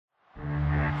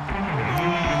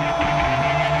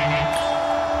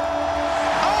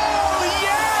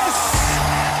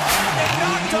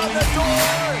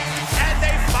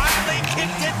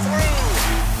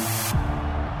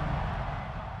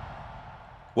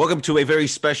Welcome to a very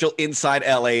special Inside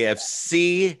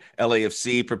LAFC.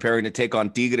 LAFC preparing to take on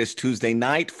Tigres Tuesday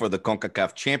night for the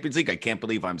CONCACAF Champions League. I can't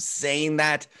believe I'm saying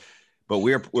that, but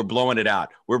we're blowing it out.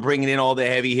 We're bringing in all the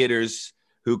heavy hitters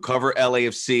who cover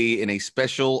LAFC in a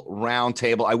special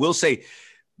roundtable. I will say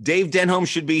Dave Denholm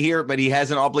should be here, but he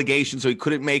has an obligation, so he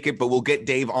couldn't make it, but we'll get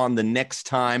Dave on the next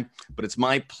time. But it's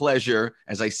my pleasure,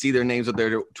 as I see their names up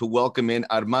there, to welcome in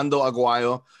Armando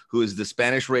Aguayo, who is the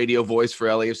Spanish radio voice for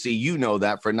LAFC. You know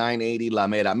that for 980 La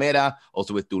Mera Mera,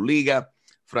 also with Tu Liga.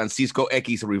 Francisco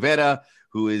X Rivera,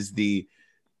 who is the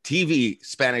TV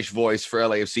Spanish voice for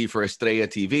LAFC for Estrella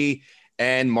TV.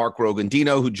 And Mark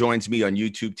Rogandino, who joins me on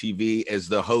YouTube TV as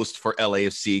the host for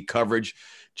LAFC coverage.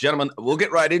 Gentlemen, we'll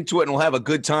get right into it and we'll have a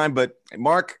good time. But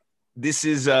Mark, this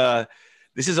is a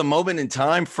moment in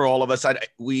time for all of us.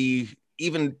 We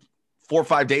even 4 or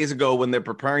 5 days ago, when they're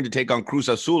preparing to take on Cruz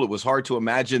Azul, it was hard to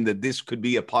imagine that this could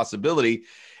be a possibility.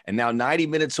 And now 90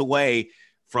 minutes away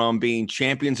from being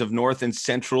champions of North and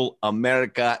Central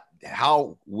America.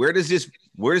 Where does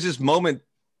this moment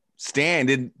stand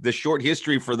in the short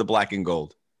history for the black and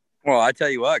gold? Well, I tell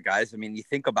you what, guys, I mean, you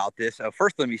think about this.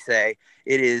 First, let me say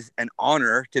it is an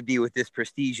honor to be with this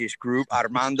prestigious group,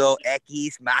 Armando,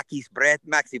 X, Maxi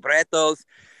Bretos.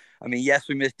 I mean, yes,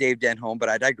 we missed Dave Denholm, but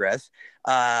I digress.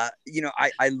 I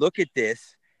look at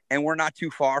this, and we're not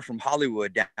too far from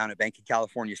Hollywood down at Banc of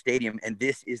California Stadium, and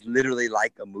this is literally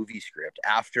like a movie script.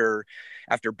 After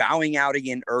bowing out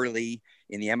again early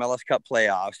in the MLS Cup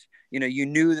playoffs, you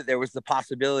knew that there was the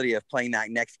possibility of playing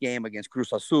that next game against Cruz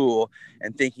Azul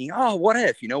and thinking, oh, what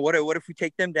if? What if we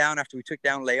take them down after we took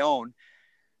down León?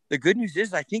 The good news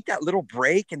is I think that little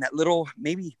break and that little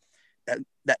maybe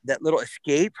that little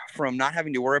escape from not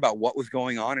having to worry about what was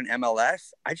going on in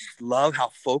MLS, I just love how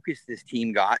focused this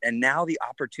team got. And now the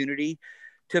opportunity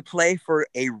to play for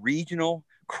a regional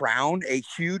crown, a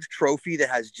huge trophy that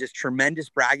has just tremendous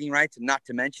bragging rights, and not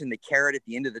to mention the carrot at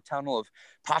the end of the tunnel of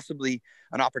possibly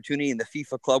an opportunity in the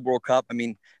FIFA Club World Cup. I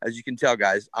mean, as you can tell,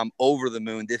 guys, I'm over the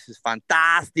moon. This is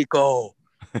fantastico.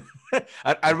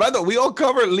 I'd rather we all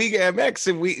cover Liga MX,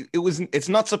 and it's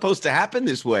not supposed to happen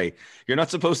this way. You're not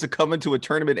supposed to come into a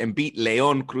tournament and beat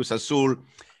León, Cruz Azul,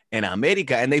 and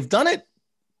America, and they've done it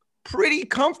pretty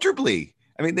comfortably.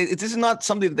 I mean, this is not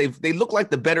something that they look like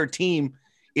the better team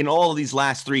in all of these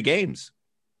last 3 games.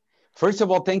 First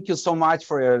of all, thank you so much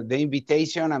for the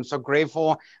invitation. I'm so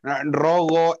grateful.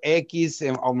 Rogo, X,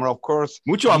 and of course,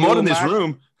 mucho amor in this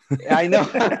room. I know.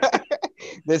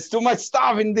 There's too much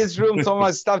stuff in this room, so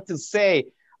much stuff to say.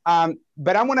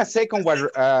 But I want to second what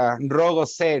Rogo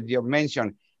said, you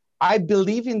mentioned. I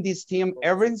believe in this team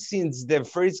ever since the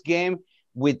first game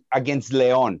against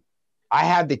León. I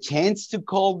had the chance to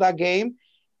call that game,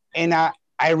 and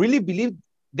I really believe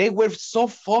they were so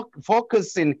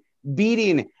focused in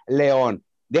beating León.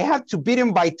 They had to beat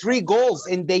him by 3 goals,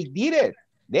 and they did it.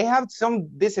 They have some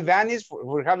disadvantage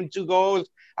for having 2 goals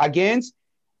against.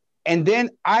 And then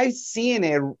I've seen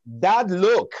that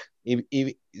look,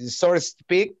 if so to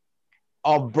speak,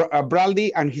 of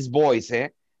Bradley and his boys.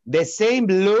 The same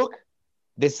look,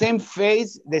 the same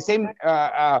face, the same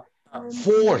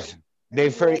force. They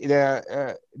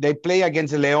play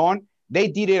against León. They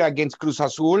did it against Cruz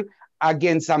Azul.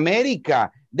 Against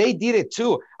America, they did it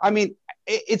too. I mean,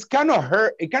 it's kind of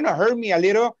hurt. It kind of hurt me a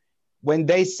little when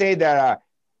they say that,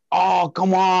 oh,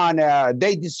 come on,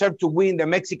 they deserve to win, the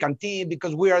Mexican team,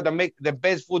 because we are the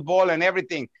best football and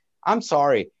everything. I'm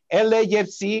sorry.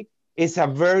 LAFC is a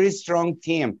very strong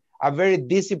team, a very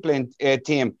disciplined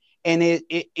team. And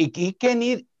he can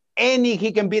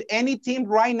beat any team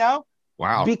right now.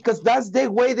 Wow. Because that's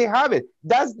the way they have it.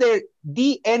 That's their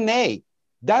DNA.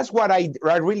 That's what I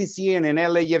really see in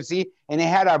LAFC. And they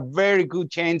had a very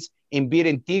good chance in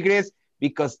beating Tigres,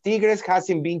 because Tigres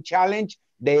hasn't been challenged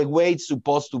the way it's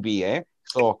supposed to be.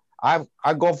 So I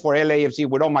go for LAFC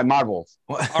with all my marbles.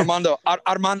 Armando,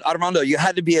 you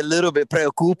had to be a little bit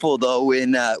preocupado though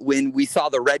when we saw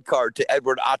the red card to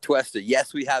Edward Atuesta.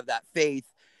 Yes, we have that faith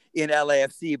in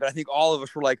LAFC, but I think all of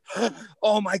us were like,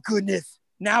 oh my goodness,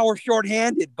 now we're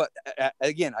shorthanded. But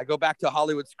again, I go back to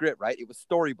Hollywood script, right? It was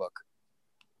storybook.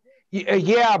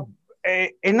 Yeah,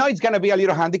 I know it's going to be a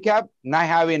little handicap, not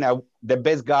having the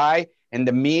best guy in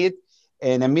the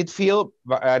midfield,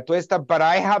 Tuesta, but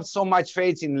I have so much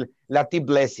faith in Latif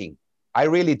Blessing. I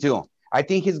really do. I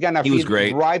think he's going to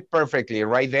fit right perfectly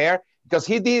right there, because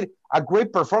he did a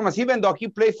great performance, even though he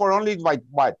played for only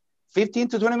 15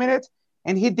 to 20 minutes,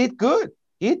 and he did good.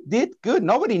 He did good.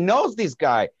 Nobody knows this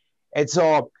guy. And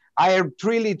so I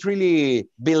truly, truly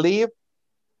believe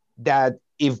that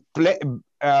if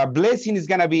Blessing is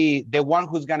going to be the one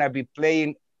who's going to be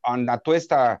playing on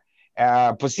Atuesta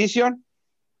position,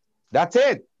 That's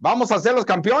it. Vamos a ser los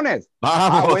campeones.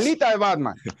 Vamos. Abuelita de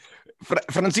Batman.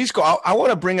 Francisco, I want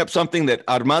to bring up something that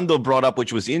Armando brought up,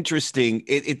 which was interesting.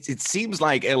 It seems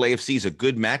like LAFC is a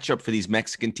good matchup for these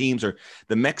Mexican teams, or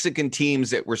the Mexican teams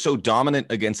that were so dominant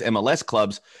against MLS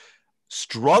clubs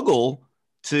struggle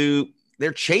to,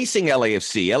 they're chasing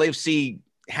LAFC. LAFC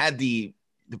had the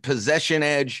possession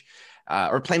edge,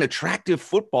 or playing attractive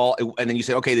football. And then you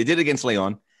say, okay, they did it against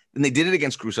Leon, then they did it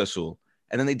against Cruz Azul,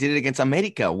 and then they did it against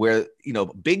America, where,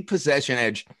 big possession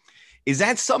edge. Is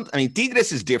that something? I mean,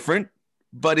 Tigres is different,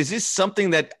 but is this something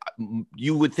that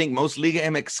you would think most Liga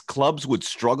MX clubs would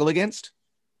struggle against?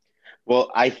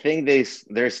 Well, I think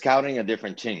they're scouting a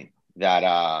different team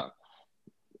that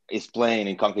is playing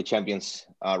in CONCACAF Champions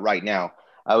right now.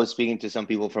 I was speaking to some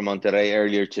people from Monterrey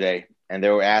earlier today, and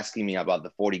they were asking me about the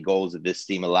 40 goals that this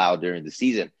team allowed during the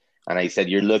season. And I said,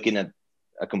 you're looking at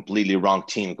a completely wrong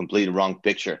team, a completely wrong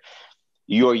picture.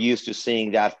 You're used to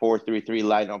seeing that 4-3-3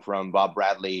 lineup from Bob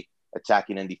Bradley,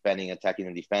 attacking and defending, and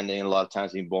a lot of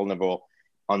times being vulnerable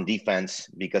on defense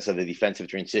because of the defensive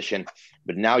transition.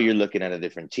 But now you're looking at a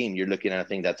different team. You're looking at a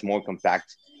thing that's more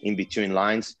compact in between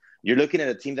lines. You're looking at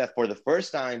a team that for the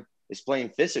first time is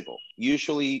playing physical.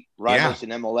 Usually rivals in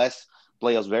MLS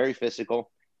play us very physical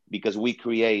because we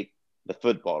create the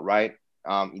football, right?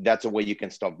 That's the way you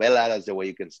can stop Vela. That's the way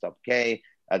you can stop Kay.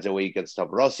 That's the way you can stop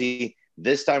Rossi.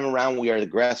 This time around, we are the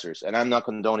aggressors. And I'm not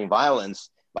condoning violence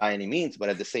by any means, but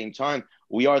at the same time,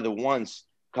 we are the ones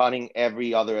cutting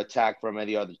every other attack from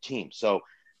any other team. So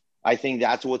I think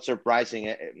that's what's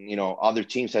surprising, other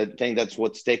teams. I think that's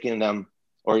what's taking them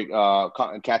or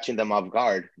catching them off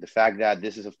guard. The fact that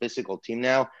this is a physical team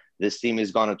now, this team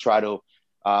is going to try to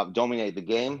dominate the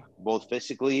game, both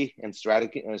physically and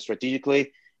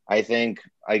strategically. I think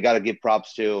I got to give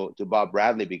props to Bob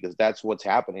Bradley because that's what's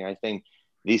happening. I think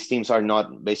these teams are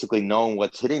not basically knowing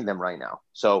what's hitting them right now.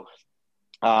 So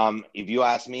if you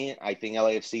ask me, I think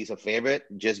LAFC is a favorite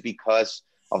just because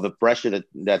of the pressure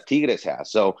that Tigres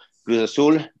has. So Cruz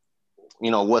Azul,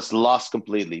 was lost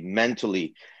completely,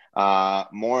 mentally,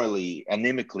 morally,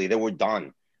 anemically. They were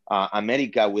done.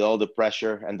 America, with all the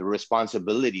pressure and the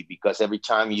responsibility, because every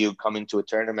time you come into a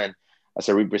tournament as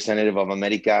a representative of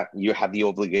America, you have the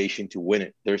obligation to win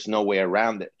it. There's no way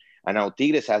around it. And now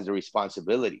Tigres has the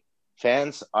responsibility.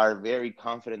 Fans are very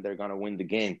confident they're going to win the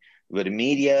game. But the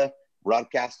media,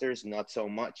 broadcasters, not so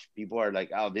much. People are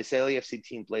like, oh, this LAFC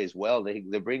team plays well. They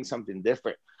bring something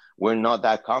different. We're not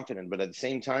that confident. But at the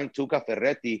same time, Tuca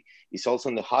Ferretti is also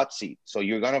in the hot seat. So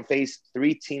you're going to face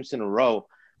 3 teams in a row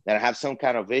that have some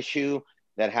kind of issue,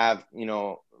 that have,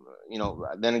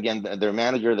 then again, their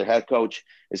manager, their head coach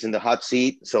is in the hot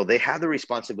seat. So they have the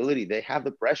responsibility. They have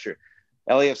the pressure.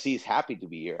 LAFC is happy to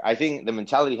be here. I think the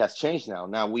mentality has changed now.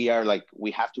 Now we are like, we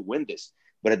have to win this.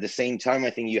 But at the same time, I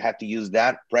think you have to use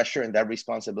that pressure and that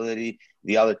responsibility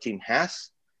the other team has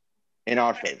in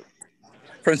our favor.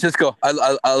 Francisco, I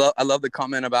love the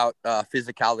comment about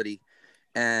physicality.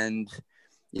 And,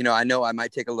 I know I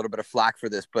might take a little bit of flack for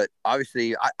this, but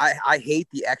obviously I hate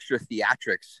the extra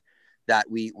theatrics that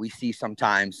we see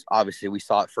sometimes. Obviously, we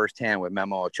saw it firsthand with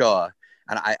Memo Ochoa.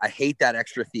 And I hate that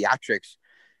extra theatrics.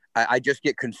 I just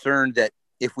get concerned that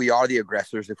if we are the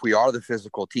aggressors, if we are the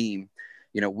physical team,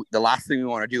 the last thing we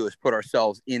want to do is put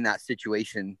ourselves in that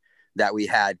situation that we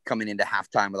had coming into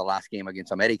halftime of the last game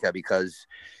against America, because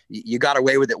you got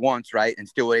away with it once, right? And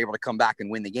still were able to come back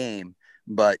and win the game.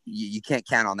 But you can't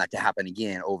count on that to happen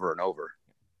again over and over.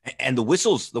 And the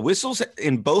whistles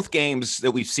in both games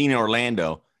that we've seen in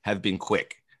Orlando have been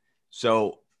quick.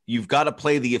 So you've got to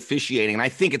play the officiating. And I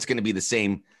think it's going to be the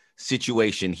same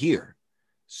situation here.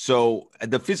 So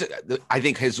I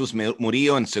think Jesus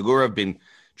Murillo and Segura have been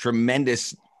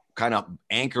tremendous kind of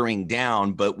anchoring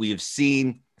down, but we have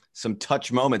seen some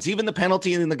touch moments, even the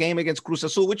penalty in the game against Cruz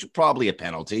Azul, which was probably a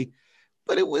penalty,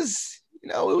 but it was,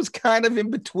 it was kind of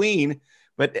in between.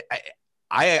 But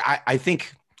I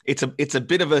think it's a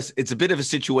bit of a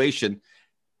situation.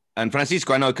 And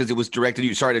Francisco, I know because it was directed to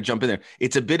you. Sorry to jump in there.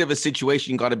 It's a bit of a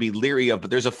situation you got to be leery of, but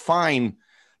there's a fine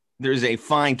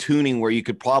tuning where you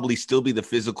could probably still be the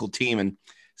physical team and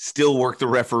still work the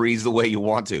referees the way you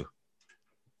want to.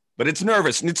 But it's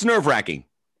nervous and it's nerve-wracking.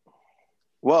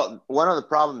 Well, one of the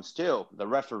problems too, the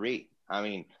referee. I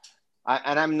mean,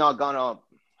 I'm not gonna,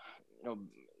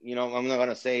 I'm not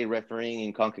gonna say refereeing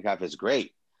in CONCACAF is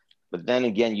great, but then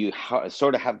again, you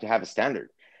sort of have to have a standard.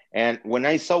 And when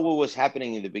I saw what was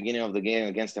happening in the beginning of the game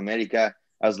against America,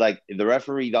 I was like, if the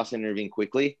referee doesn't intervene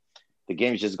quickly, the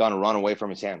game's just gonna run away from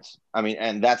his hands. I mean,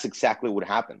 and that's exactly what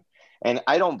happened. And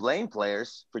I don't blame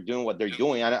players for doing what they're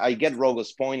doing. I get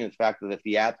Rogo's point in the fact of the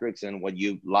theatrics and what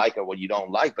you like or what you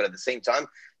don't like. But at the same time,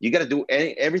 you got to do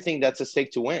everything that's at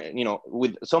stake to win. You know,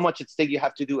 with so much at stake, you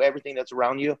have to do everything that's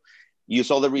around you. Use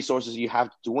all the resources you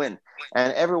have to win.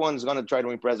 And everyone's going to try to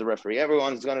impress the referee.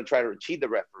 Everyone's going to try to cheat the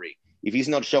referee. If he's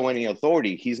not showing any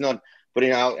authority, he's not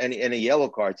putting out any yellow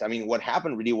cards. I mean, what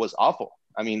happened really was awful.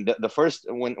 I mean, the first,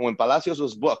 when Palacios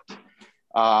was booked,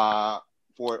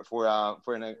 for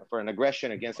an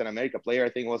aggression against an America player, I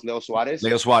think it was Leo Suarez.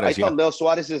 Leo Suarez, I thought Leo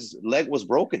Suarez's leg was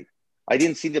broken. I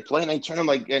didn't see the play, and I turned him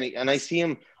like, and I see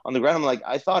him on the ground. I'm like,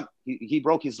 I thought he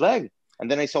broke his leg,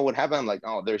 and then I saw what happened. I'm like,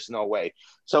 oh, there's no way.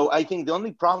 So I think the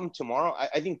only problem tomorrow,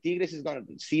 I think Tigres is going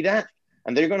to see that,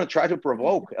 and they're going to try to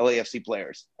provoke LAFC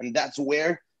players, and that's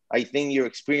where I think your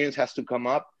experience has to come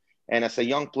up. And as a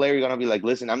young player, you're going to be like,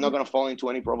 listen, I'm not going to fall into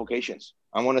any provocations.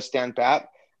 I want to stand pat.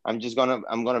 I'm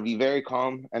going to be very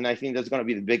calm. And I think that's going to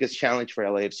be the biggest challenge for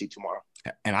LAFC tomorrow.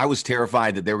 And I was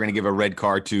terrified that they were going to give a red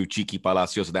card to Chiqui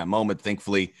Palacios at that moment,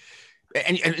 thankfully.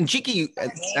 And Chiqui,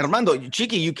 Armando,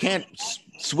 Chiqui, you can't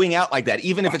swing out like that,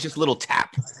 even if it's just a little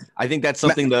tap. I think that's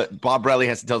something that Bob Bradley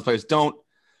has to tell his players, don't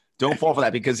fall for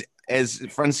that, because as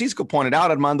Francisco pointed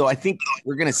out, Armando, I think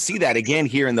we're going to see that again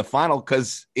here in the final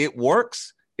because it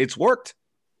works. It's worked.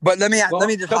 But let me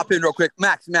just hop in real quick.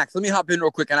 Max, let me hop in real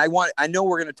quick. And I know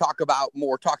we're going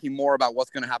to talking more about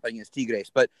what's going to happen against Tigres,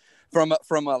 but from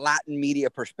a Latin media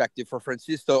perspective for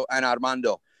Francisco and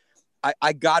Armando,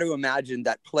 I got to imagine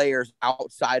that players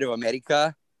outside of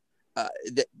America,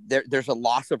 there's a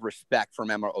loss of respect for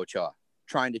Memo Ochoa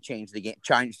trying to change the game,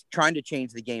 trying to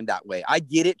change the game that way. I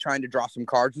get it, trying to draw some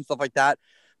cards and stuff like that,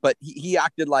 but he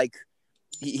acted like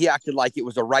it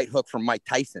was a right hook from Mike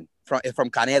Tyson from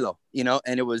Canelo, you know,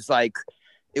 and it was like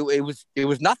it was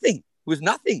nothing. It was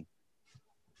nothing.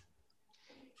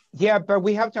 Yeah, but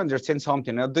we have to understand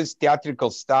something. You know, this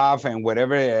theatrical stuff and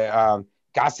whatever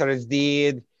Cáceres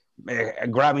did,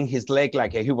 grabbing his leg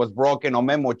like he was broken, or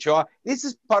Memo Ochoa. This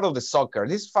is part of the soccer.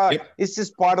 This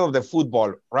is part of the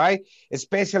football, right?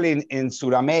 Especially in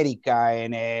South America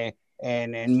and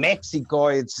in Mexico,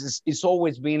 it's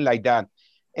always been like that.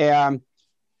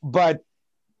 But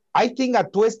I think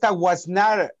Atuesta was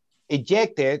not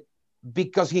ejected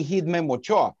because he hit Memo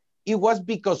Ochoa. It was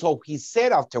because of his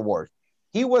said afterwards.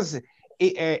 He was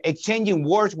exchanging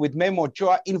words with Memo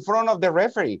Ochoa in front of the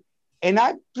referee. And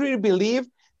I truly believe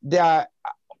that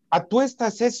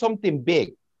Atuesta said something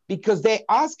big, because they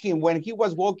asked him when he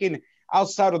was walking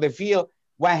outside of the field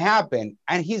what happened.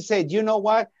 And he said, you know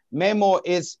what? Memo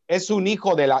es un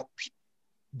hijo de la...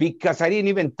 because I didn't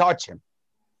even touch him.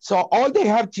 So all they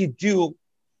have to do,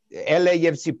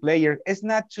 LAFC player, is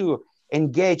not to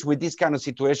engage with this kind of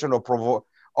situation or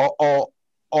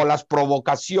las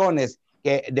provocaciones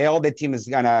que the other team is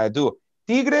gonna do.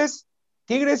 Tigres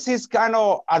is kind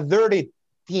of a dirty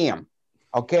team,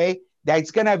 okay?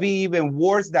 That's gonna be even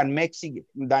worse than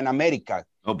America.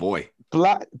 Oh boy.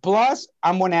 Plus,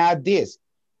 I'm gonna add this: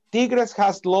 Tigres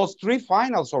has lost 3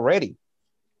 finals already,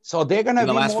 so they're gonna be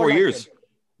in the last 4 years.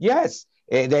 Yes.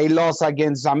 They lost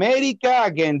against America,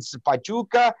 against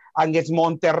Pachuca, against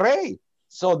Monterrey.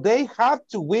 So they have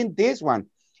to win this one.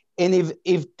 And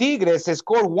if Tigres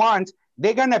score once,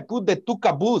 they're going to put the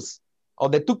Tuca bus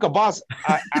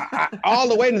all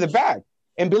the way in the back.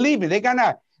 And believe me, they're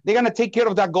gonna take care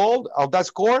of that goal, of that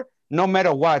score, no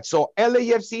matter what. So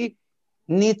LAFC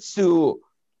needs to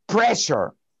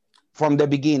pressure from the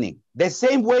beginning, the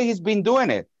same way he's been doing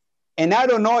it. And I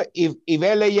don't know if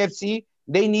LAFC,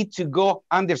 they need to go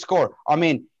underscore. I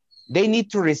mean, they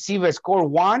need to receive a score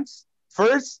once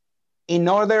first in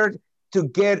order to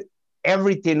get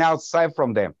everything outside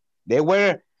from them. They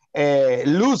were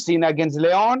losing against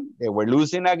León. They were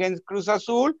losing against Cruz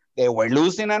Azul. They were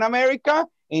losing in America.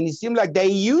 And it seemed like they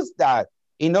used that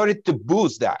in order to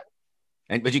boost that.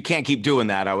 But you can't keep doing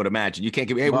that, I would imagine. You can't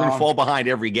keep, we're going to fall behind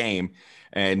every game.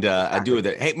 And I do with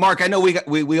it. Hey, Mark, I know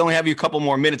we only have you a couple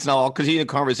more minutes now. I'll continue the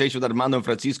conversation with Armando and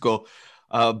Francisco.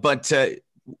 But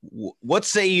what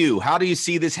say you? How do you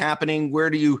see this happening? Where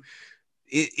do you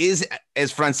is,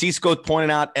 as Francisco pointed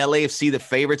out, LAFC the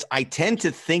favorites? I tend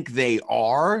to think they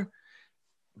are,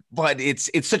 but it's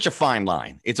such a fine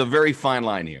line. It's a very fine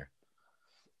line here.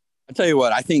 I'll tell you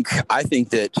what, I think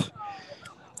that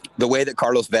the way that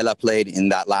Carlos Vela played in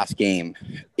that last game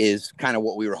is kind of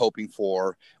what we were hoping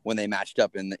for when they matched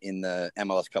up in the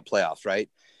MLS Cup playoffs, right?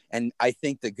 And I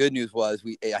think the good news was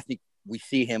I think we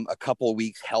see him a couple of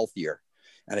weeks healthier,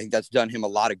 and I think that's done him a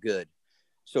lot of good.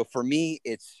 So for me,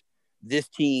 it's this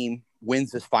team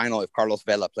wins this final if Carlos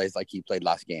Vela plays like he played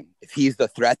last game. If he's the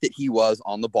threat that he was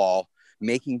on the ball,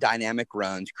 making dynamic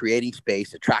runs, creating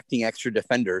space, attracting extra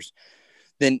defenders,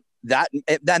 then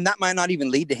that might not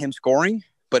even lead to him scoring,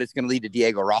 but it's going to lead to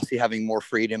Diego Rossi having more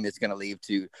freedom. It's going to lead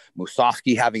to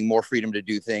Musovski having more freedom to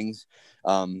do things.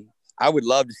 I would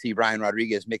love to see Brian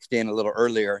Rodriguez mixed in a little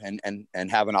earlier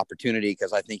and have an opportunity,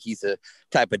 because I think he's a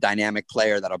type of dynamic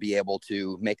player that'll be able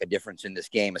to make a difference in this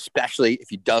game, especially if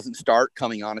he doesn't start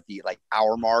coming on at the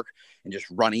hour mark and just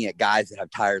running at guys that have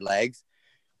tired legs.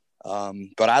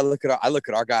 But I look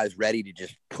at our guys ready to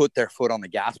just put their foot on the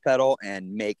gas pedal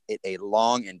and make it a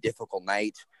long and difficult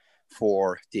night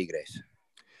for Tigres.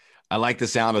 I like the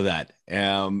sound of that.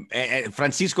 And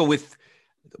Francisco, with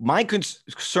my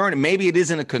concern, maybe it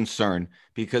isn't a concern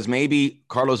because maybe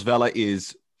Carlos Vela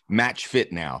is match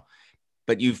fit now,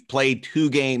 but you've played 2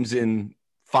 games in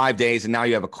 5 days and now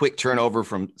you have a quick turnover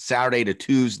from Saturday to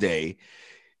Tuesday,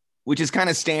 which is kind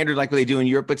of standard like what they do in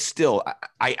Europe, but still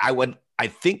I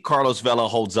think Carlos Vela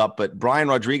holds up, but Brian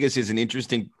Rodriguez is an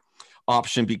interesting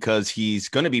option because he's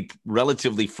going to be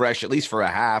relatively fresh, at least for a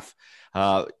half,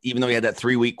 even though he had that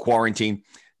 3-week quarantine.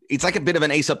 It's like a bit of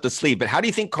an ace up the sleeve, but how do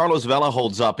you think Carlos Vela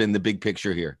holds up in the big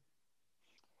picture here?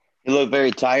 He looked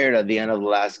very tired at the end of the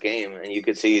last game, and you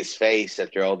could see his face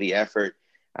after all the effort,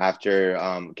 after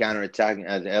counterattacking,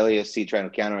 as LAFC trying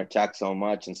to counterattack so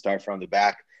much and start from the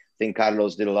back. I think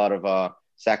Carlos did a lot of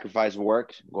sacrifice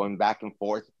work, going back and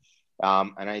forth.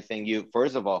 And I think you,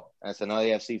 first of all, as an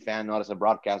LAFC fan, not as a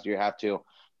broadcaster, you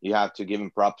have to give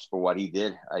him props for what he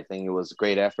did. I think it was a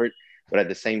great effort, but at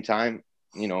the same time,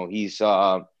 you know, he's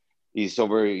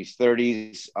over his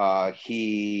 30s.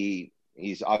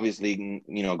 He's obviously,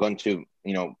 you know, going to,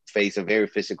 you know, face a very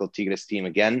physical Tigres team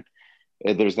again.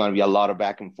 There's going to be a lot of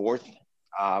back and forth.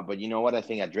 But you know what? I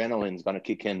think adrenaline is going to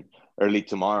kick in early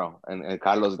tomorrow, and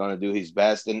Carlos is going to do his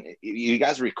best. And you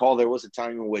guys recall there was a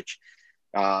time in which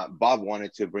Bob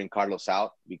wanted to bring Carlos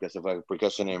out because of a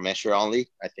precautionary measure only.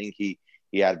 I think he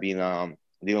had been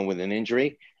dealing with an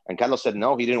injury, and Carlos said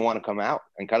no, he didn't want to come out,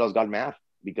 and Carlos got mad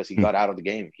because he got out of the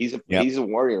game. He's a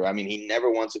warrior. I mean, he never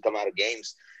wants to come out of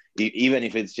games, even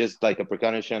if it's just like a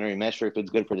precautionary measure. If it's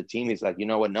good for the team, he's like, you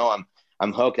know what? No,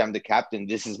 I'm hooked. I'm the captain.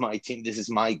 This is my team. This is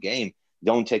my game.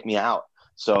 Don't take me out.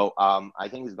 So I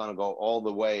think he's going to go all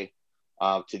the way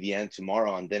to the end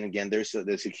tomorrow. And then again, there's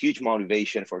a huge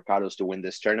motivation for Carlos to win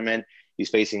this tournament. He's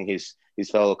facing his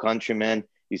fellow countrymen.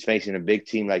 He's facing a big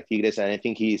team like Tigres. And I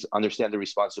think he's understand the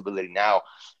responsibility now.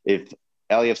 If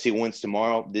LAFC wins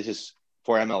tomorrow, this is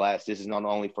for MLS. This is not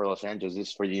only for Los Angeles. This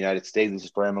is for the United States. This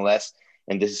is for MLS.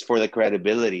 And this is for the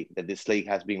credibility that this league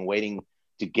has been waiting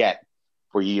to get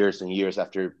for years and years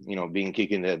after, you know, being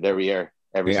kicked in the derriere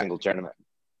every single tournament.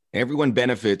 Everyone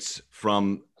benefits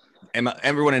from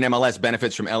everyone in MLS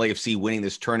benefits from LAFC winning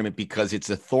this tournament because it's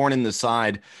a thorn in the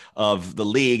side of the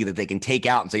league that they can take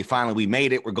out and say, finally, we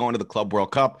made it. We're going to the Club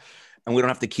World Cup, and we don't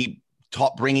have to keep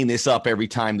bringing this up every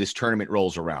time this tournament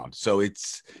rolls around. So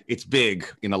it's big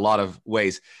in a lot of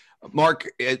ways. Mark,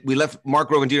 we left Mark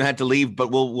Rogandino had to leave,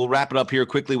 but we'll wrap it up here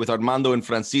quickly with Armando and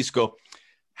Francisco.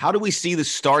 How do we see the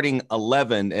starting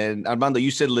 11? And Armando,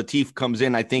 you said Latif comes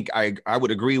in. I think I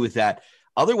would agree with that.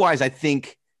 Otherwise, I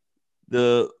think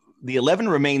the 11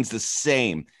 remains the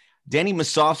same. Danny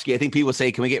Musovski, I think people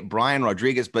say, can we get Brian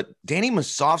Rodriguez? But Danny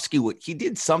Musovski, he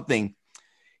did something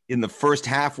in the first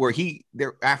half where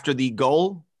after the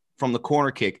goal from the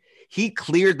corner kick, he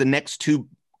cleared the next 2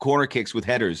 corner kicks with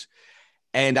headers.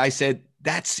 And I said,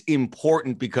 that's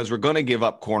important because we're going to give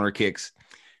up corner kicks.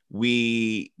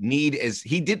 We need,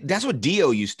 that's what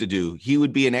Dio used to do. He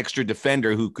would be an extra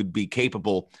defender who could be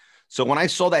capable. So when I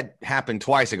saw that happen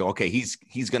twice, I go, okay, he's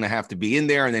going to have to be in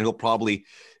there, and then he'll probably,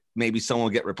 maybe someone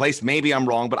will get replaced. Maybe I'm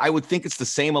wrong, but I would think it's the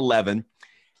same 11,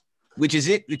 which is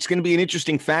it. It's going to be an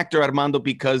interesting factor, Armando,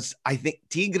 because I think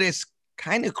Tigres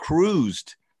kind of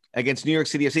cruised against New York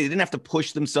City FC. They didn't have to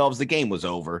push themselves. The game was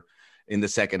over in the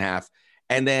second half.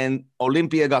 And then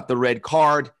Olimpia got the red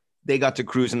card. They got to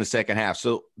cruise in the second half.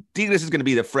 So Tigres is going to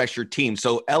be the fresher team.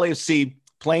 So LAFC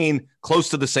playing close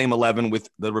to the same 11 with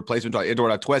the replacement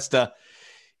Eduardo Atuesta.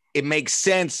 It makes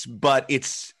sense, but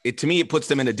to me, it puts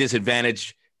them in a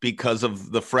disadvantage because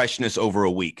of the freshness over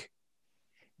a week.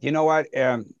 You know what?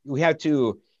 We have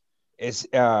to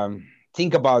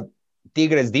think about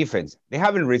Tigres defense. They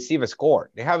haven't received a score.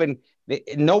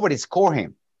 Nobody scored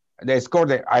him. They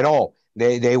scored at all.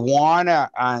 They won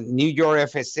New York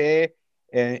FSA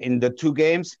in the 2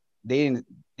 games. They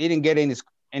didn't get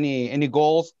any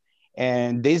goals.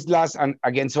 And this last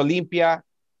against Olimpia,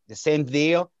 the same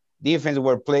deal. Defense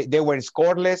they were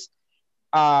scoreless.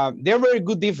 They're very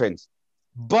good defense,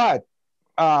 but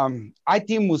I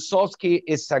think Musovski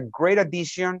is a great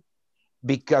addition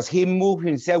because he moved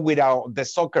himself without the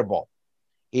soccer ball.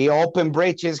 He opened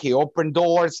breaches. He opened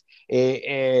doors.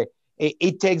 It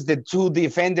takes the two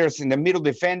defenders in the middle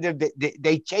defender.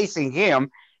 They chasing him.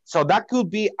 So that could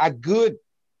be a good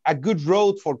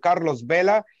road for Carlos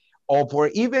Vela or for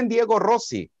even Diego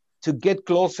Rossi to get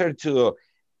closer to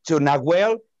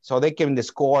Nahuel so they can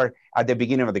score at the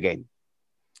beginning of the game.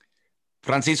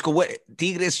 Francisco, what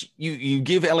Tigres, you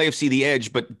give LAFC the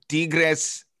edge, but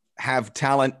Tigres have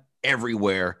talent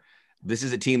everywhere. This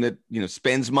is a team that,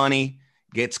 spends money,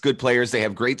 gets good players. They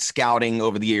have great scouting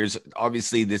over the years.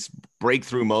 Obviously, this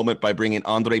breakthrough moment by bringing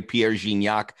André Pierre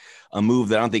Gignac, a move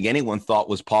that I don't think anyone thought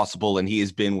was possible, and he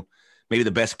has been maybe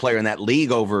the best player in that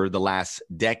league over the last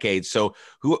decade. So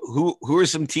who are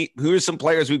some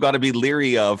players we've got to be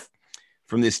leery of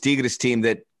from this Tigres team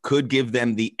that could give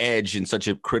them the edge in such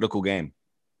a critical game?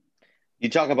 You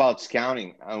talk about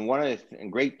scouting, and one of the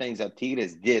great things that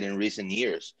Tigres did in recent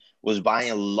years was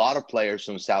buying a lot of players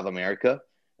from South America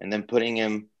and then putting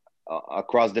them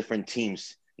across different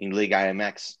teams in Liga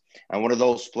MX. And one of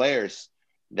those players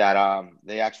that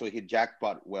they actually hit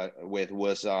jackpot with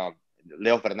was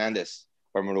Leo Fernandez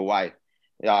from Uruguay.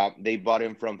 They bought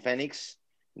him from Phoenix.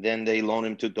 Then they loaned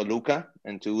him to Toluca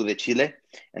and to the Chile,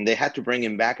 and they had to bring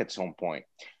him back at some point.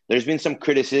 There's been some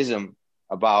criticism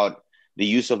about the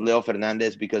use of Leo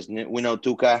Fernandez because we know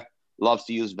Tuca loves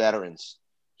to use veterans.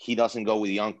 He doesn't go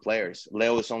with young players.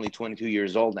 Leo is only 22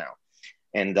 years old now,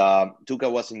 and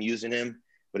Tuca wasn't using him,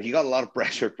 but he got a lot of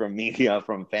pressure from media,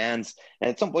 from fans, and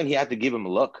at some point he had to give him a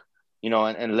look.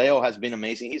 And Leo has been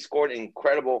amazing. He scored an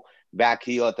incredible back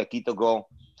heel at the Quito goal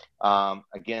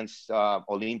against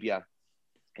Olimpia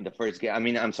in the first game.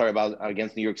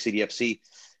 Against New York City FC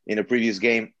in the previous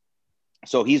game.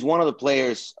 So he's one of the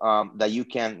players that you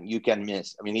can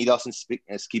miss. I mean, he doesn't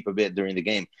skip a bit during the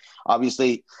game.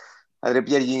 Obviously, André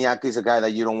Pierre Gignac is a guy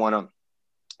that you don't want to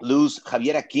lose.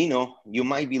 Javier Aquino, you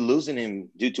might be losing him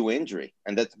due to injury,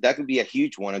 and that could be a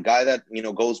huge one. A guy that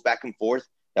goes back and forth.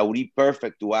 That would be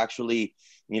perfect to actually,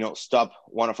 stop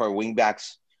one of our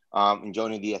wingbacks in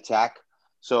joining the attack.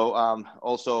 So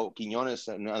also Quiñones,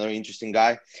 another interesting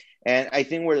guy. And I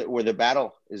think where the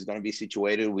battle is going to be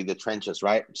situated with the trenches,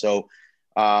 right? So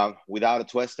without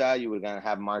Atuesta, you were going to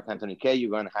have Marc-Anthony Kaye.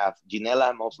 You're going to have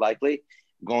Ginella, most likely,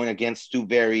 going against two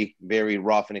very, very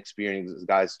rough and experienced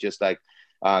guys, just like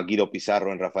Guido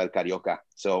Pizarro and Rafael Carioca.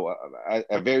 So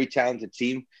a very talented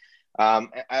team.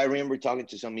 I remember talking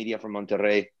to some media from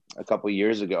Monterrey a couple of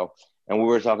years ago, and we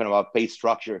were talking about pay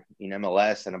structure in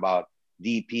MLS and about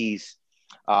DPs.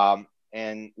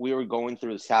 And we were going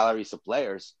through the salaries of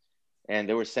players, and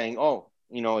they were saying,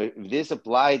 if this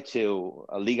applied to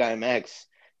Liga MX,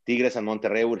 Tigres and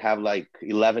Monterrey would have like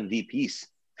 11 DPs.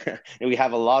 And we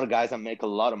have a lot of guys that make a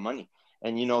lot of money.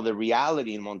 And, the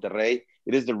reality in Monterrey,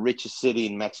 it is the richest city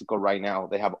in Mexico right now.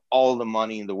 They have all the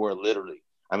money in the world, literally.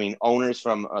 I mean, owners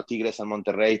from Tigres and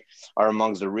Monterrey are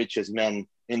amongst the richest men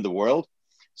in the world.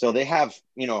 So they have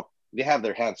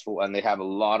their hands full, and they have a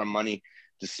lot of money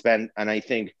to spend. And I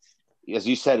think, as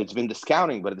you said, it's been the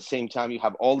scouting, but at the same time, you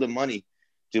have all the money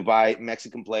to buy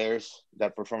Mexican players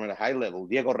that perform at a high level.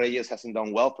 Diego Reyes hasn't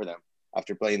done well for them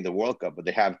after playing the World Cup, but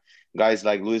they have guys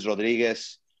like Luis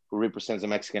Rodriguez, who represents the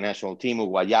Mexican national team,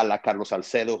 Guayala, Carlos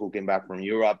Salcedo, who came back from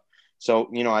Europe.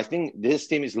 So, I think this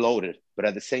team is loaded, but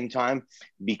at the same time,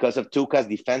 because of Tuca's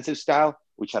defensive style,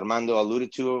 which Armando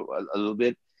alluded to a little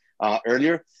bit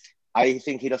earlier, I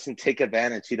think he doesn't take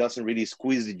advantage. He doesn't really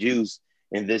squeeze the juice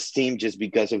in this team just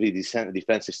because of his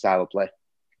defensive style of play.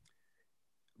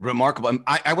 Remarkable.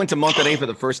 I went to Monterrey for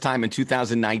the first time in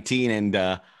 2019, and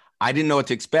I didn't know what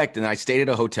to expect. And I stayed at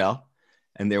a hotel,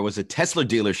 and there was a Tesla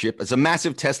dealership. It's a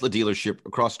massive Tesla dealership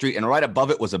across the street, and right above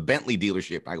it was a Bentley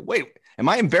dealership. I go, wait, am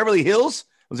I in Beverly Hills?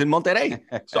 I was in Monterrey.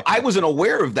 So I wasn't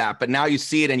aware of that, but now you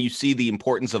see it, and you see the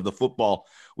importance of the football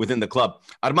within the club.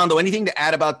 Armando, anything to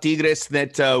add about Tigres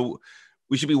that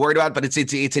we should be worried about? But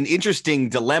it's an interesting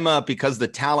dilemma because the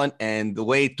talent and the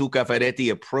way Tuca Ferretti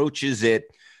approaches it.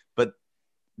 But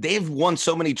they've won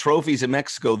so many trophies in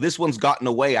Mexico. This one's gotten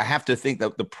away. I have to think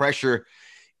that the pressure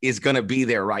is going to be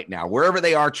there right now. Wherever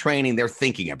they are training, they're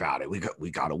thinking about it.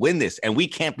 We got to win this, and we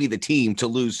can't be the team to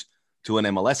lose to an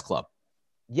MLS club.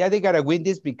 Yeah, they got to win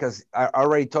this because I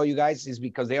already told you guys it's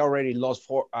because they already lost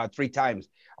 3 times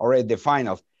already the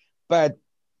finals. But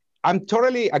I'm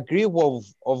totally agree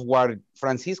with what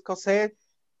Francisco said.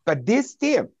 But this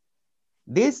team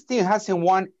hasn't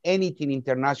won anything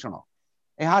international.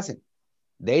 It hasn't.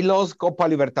 They lost Copa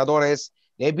Libertadores.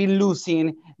 They've been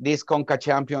losing this Conca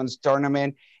Champions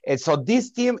tournament. And so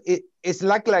this team is it's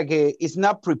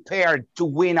not prepared to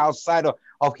win outside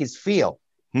of his field.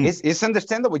 It's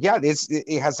understandable. Yeah,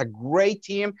 it has a great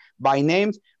team by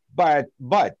names, but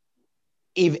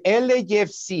if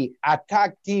LAFC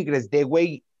attack Tigres the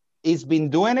way it's been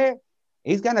doing it,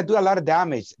 it's going to do a lot of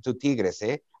damage to Tigres.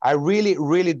 I really,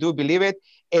 really do believe it.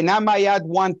 And I might add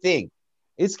one thing.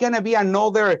 It's going to be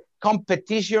another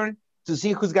competition to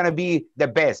see who's going to be the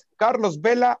best, Carlos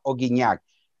Vela or Gignac.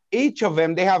 Each of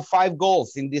them, they have 5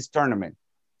 goals in this tournament.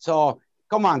 So,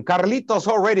 come on, Carlitos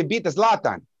already beat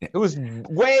Zlatan, who's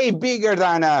way bigger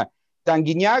than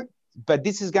Gignac. But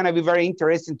this is going to be very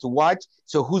interesting to watch.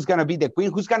 So who's going to be the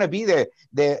queen? Who's going to be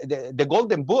the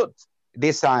golden boot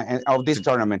this of this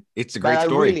tournament? It's a great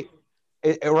story.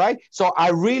 Right? So I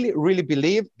really, really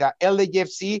believe that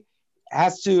LAFC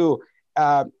has to,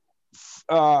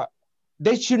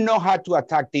 they should know how to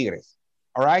attack Tigres,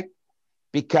 all right?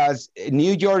 Because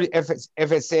New York FS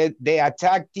they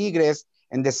attacked Tigres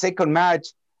in the second match,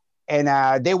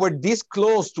 and they were this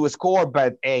close to a score,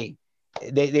 but hey,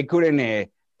 they couldn't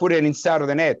put it inside of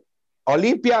the net.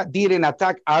 Olympia didn't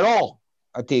attack at all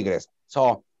at Tigres.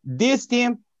 So this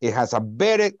team, it has a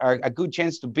good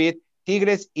chance to beat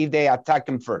Tigres if they attack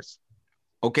them first.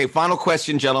 Okay, final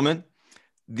question, gentlemen.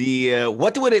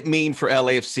 What would it mean for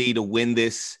LAFC to win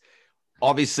this?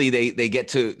 Obviously, they get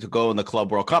to go in the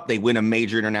Club World Cup. They win a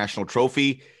major international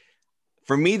trophy.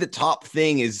 For me, the top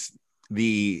thing is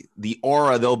the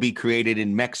aura they'll be created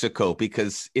in Mexico,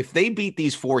 because if they beat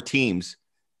these 4 teams,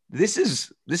 this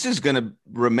is going to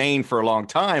remain for a long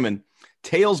time, and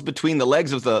tails between the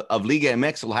legs of Liga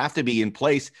MX will have to be in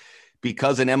place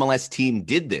because an MLS team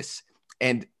did this.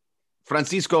 And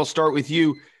Francisco, I'll start with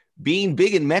you. Being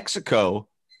big in Mexico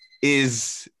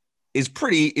is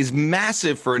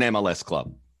massive for an MLS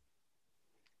club.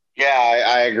 Yeah,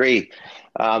 I agree.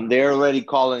 They're already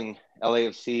calling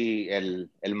LAFC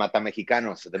el Mata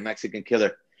Mexicanos, the Mexican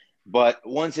killer. But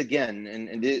once again,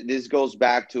 and this goes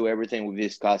back to everything we've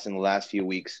discussed in the last few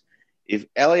weeks. If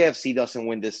LAFC doesn't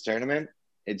win this tournament,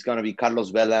 it's going to be Carlos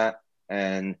Vela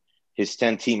and his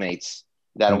 10 teammates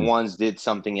that once did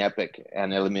something epic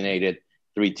and eliminated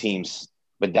 3 teams.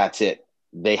 But that's it.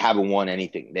 They haven't won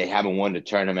anything. They haven't won the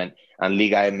tournament, and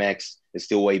Liga MX is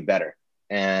still way better,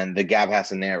 and the gap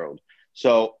hasn't narrowed.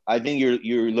 So I think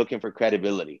you're looking for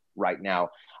credibility right now.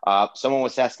 Someone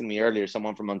was asking me earlier,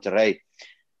 someone from Monterrey,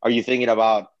 are you thinking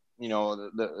about,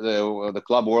 the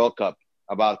Club World Cup,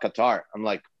 about Qatar? I'm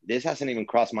like, this hasn't even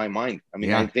crossed my mind. I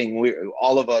mean, I think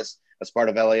all of us as part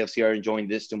of LAFC are enjoying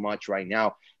this too much right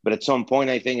now. But at some point,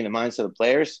 I think in the minds of the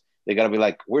players, they got to be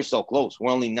like, we're so close.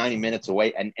 We're only 90 minutes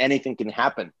away, and anything can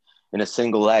happen in a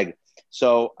single leg.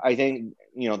 So I think,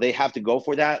 they have to go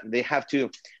for that. They have to,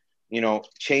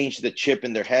 change the chip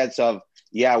in their heads of,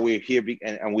 yeah, we're here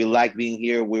and we like being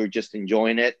here. We're just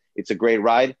enjoying it. It's a great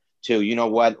ride. To, you know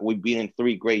what, we've been in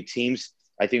 3 great teams.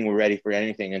 I think we're ready for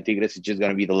anything. And Tigres is just going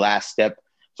to be the last step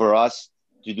for us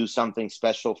to do something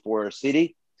special for our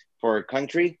city, for our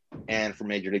country, and for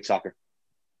Major League Soccer.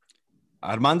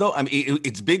 Armando, I mean,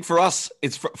 it's big for us.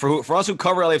 It's for us who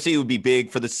cover LAFC, it would be big.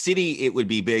 For the city, it would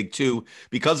be big too,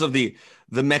 because of the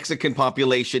Mexican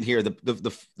population here,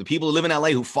 the people who live in LA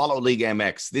who follow Liga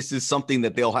MX. This is something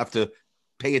that they'll have to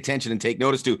pay attention and take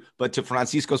notice to. But to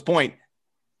Francisco's point,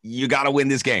 you got to win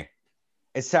this game.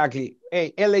 Exactly.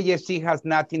 Hey, LAFC has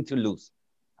nothing to lose.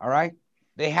 All right.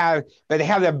 They have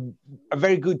a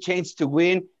very good chance to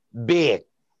win big.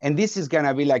 And this is going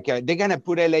to be like, they're going to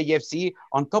put LAFC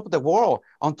on top of the world,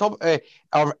 on top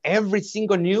of every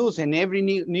single news and every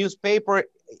newspaper,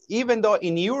 even though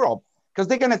in Europe, because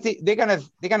they're going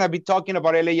to be talking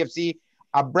about LAFC,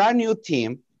 a brand new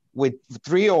team with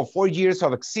 3 or 4 years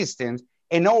of existence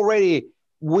and already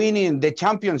winning the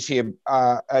championship,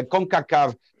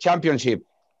 CONCACAF championship.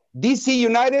 DC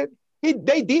United,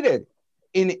 they did it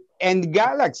in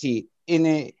Galaxy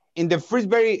in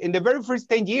the very first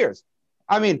 10 years.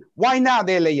 I mean, why not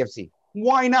the LAFC?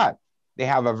 Why not? They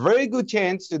have a very good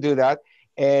chance to do that,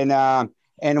 and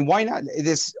why not? It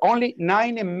is only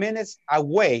 90 minutes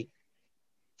away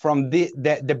from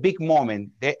the big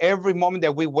moment, every moment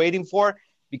that we're waiting for,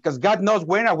 because God knows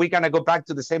when are we gonna go back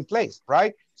to the same place,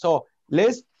 right? So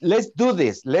let's do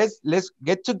this. Let's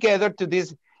get together to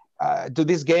this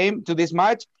game, to this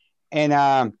match, and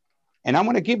I'm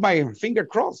gonna keep my finger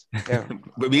crossed.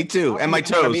 Me too, and my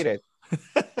toes.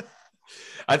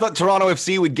 I thought Toronto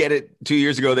FC would get it 2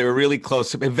 years ago. They were really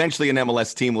close. Eventually an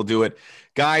MLS team will do it.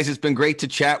 Guys, it's been great to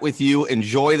chat with you.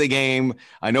 Enjoy the game.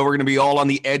 I know we're going to be all on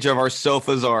the edge of our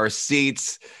sofas or our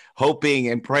seats, hoping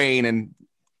and praying. And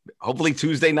hopefully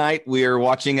Tuesday night, we are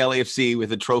watching LAFC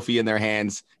with a trophy in their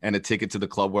hands and a ticket to the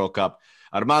Club World Cup.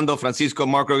 Armando, Francisco,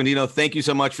 Marco Argentino, thank you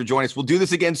so much for joining us. We'll do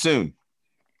this again soon.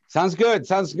 Sounds good.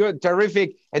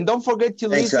 Terrific. And don't forget to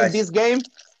listen to this game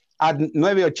at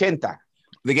 9:80.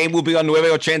 The game will be on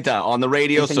 980 on the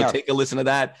radio, Sí, so señor. take a listen to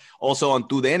that. Also on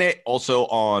TUDN, also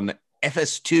on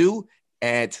FS2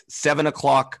 at 7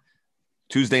 o'clock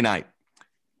Tuesday night.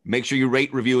 Make sure you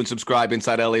rate, review, and subscribe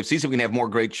inside LAFC so we can have more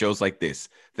great shows like this.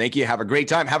 Thank you. Have a great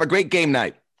time. Have a great game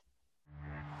night.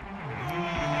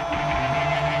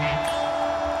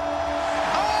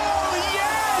 Oh,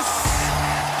 yes!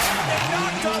 They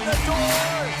knocked on the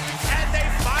door, and they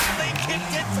finally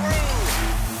kicked it through.